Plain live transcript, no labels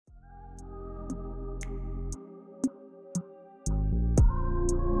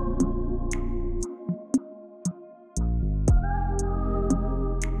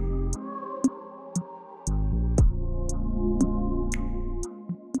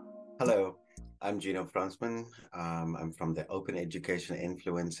Hello, I'm Gino Fransman. I'm from the Open Education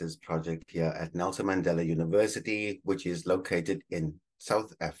Influencers project here at Nelson Mandela University, which is located in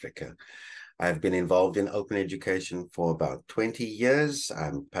South Africa. I've been involved in open education for about 20 years.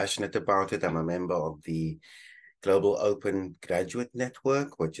 I'm passionate about it. I'm a member of the Global Open Graduate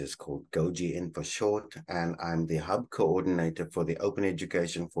Network, which is called GoGN for short, and I'm the hub coordinator for the Open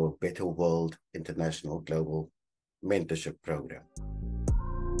Education for a Better World International Global Mentorship Program.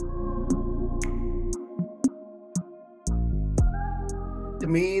 To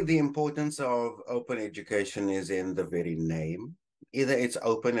me, the importance of open education is in the very name. Either it's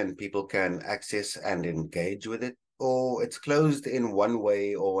open and people can access and engage with it, or it's closed in one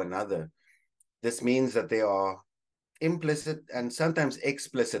way or another. This means that there are implicit and sometimes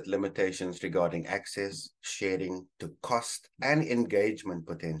explicit limitations regarding access, sharing, to cost, and engagement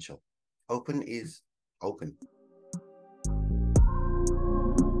potential. Open is open.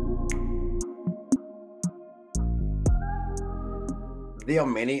 There are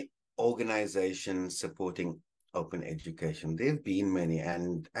many organizations supporting open education. There have been many,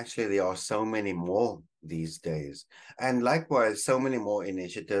 and actually, there are so many more these days. And likewise, so many more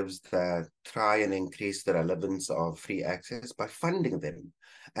initiatives that try and increase the relevance of free access by funding them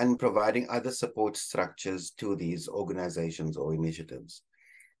and providing other support structures to these organizations or initiatives.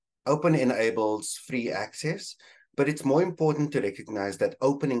 Open enables free access, but it's more important to recognize that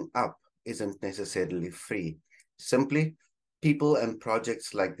opening up isn't necessarily free. Simply, people and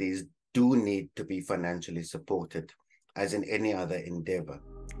projects like these do need to be financially supported, as in any other endeavor.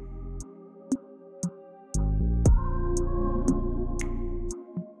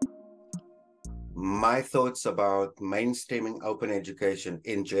 My thoughts about mainstreaming open education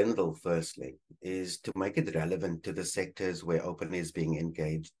in general, firstly, is to make it relevant to the sectors where open is being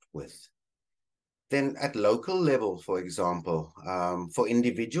engaged with. Then at local level, for example, for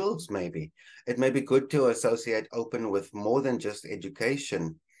individuals, maybe, it may be good to associate open with more than just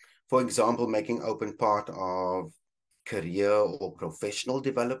education. For example, making open part of career or professional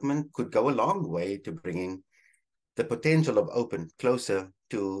development could go a long way to bringing the potential of open closer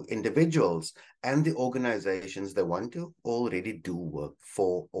to individuals and the organizations they want to already do work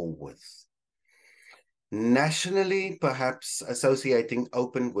for or with. Nationally, perhaps associating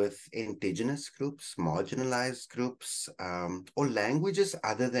open with indigenous groups, marginalized groups, or languages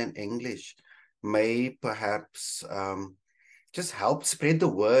other than English may perhaps just help spread the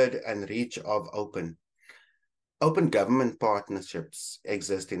word and reach of open. Open government partnerships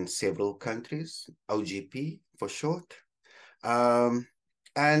exist in several countries, OGP for short. Um,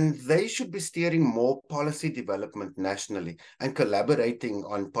 and they should be steering more policy development nationally and collaborating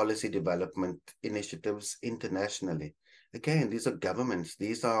on policy development initiatives internationally. Again, these are governments.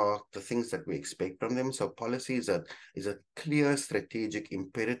 These are the things that we expect from them. So policy is a clear strategic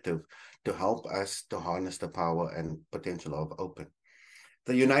imperative to help us to harness the power and potential of open.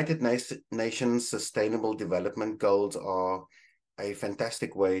 The United Nations Sustainable Development Goals are a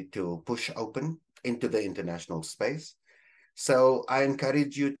fantastic way to push open into the international space. So I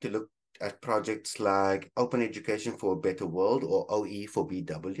encourage you to look at projects like Open Education for a Better World, or OE for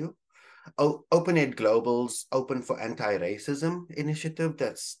BW. Open Ed Global's Open for Anti-Racism initiative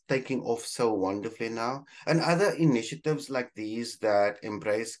that's taking off so wonderfully now, and other initiatives like these that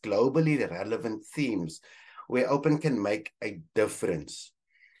embrace globally relevant themes where open can make a difference.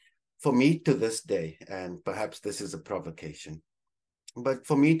 For me to this day, and perhaps this is a provocation, but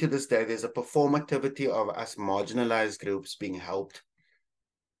for me to this day, there's a performativity of us marginalized groups being helped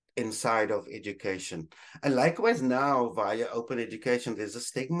inside of education. And likewise now via open education, there's a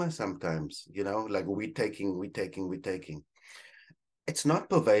stigma sometimes, like we taking. It's not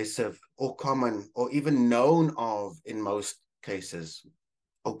pervasive or common or even known of in most cases,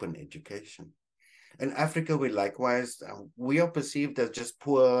 open education. In Africa, we are perceived as just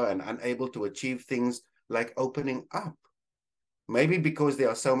poor and unable to achieve things like opening up. Maybe because there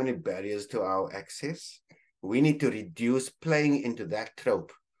are so many barriers to our access, we need to reduce playing into that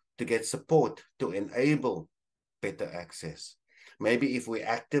trope to get support to enable better access. Maybe if we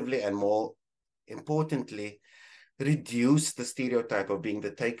actively and more importantly, reduce the stereotype of being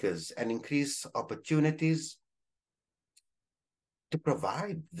the takers and increase opportunities to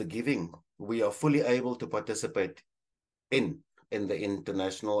provide the giving, we are fully able to participate in the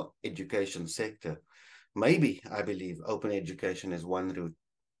international education sector. Maybe, I believe, open education is one route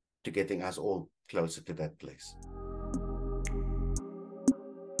to getting us all closer to that place.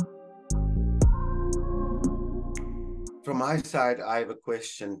 From my side, I have a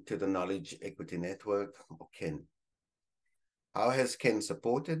question to the Knowledge Equity Network, or Ken. How has Ken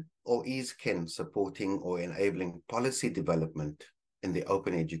supported, or is Ken supporting or enabling policy development in the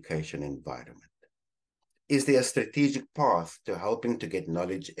open education environment? Is there a strategic path to helping to get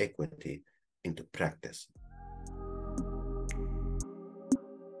knowledge equity into practice?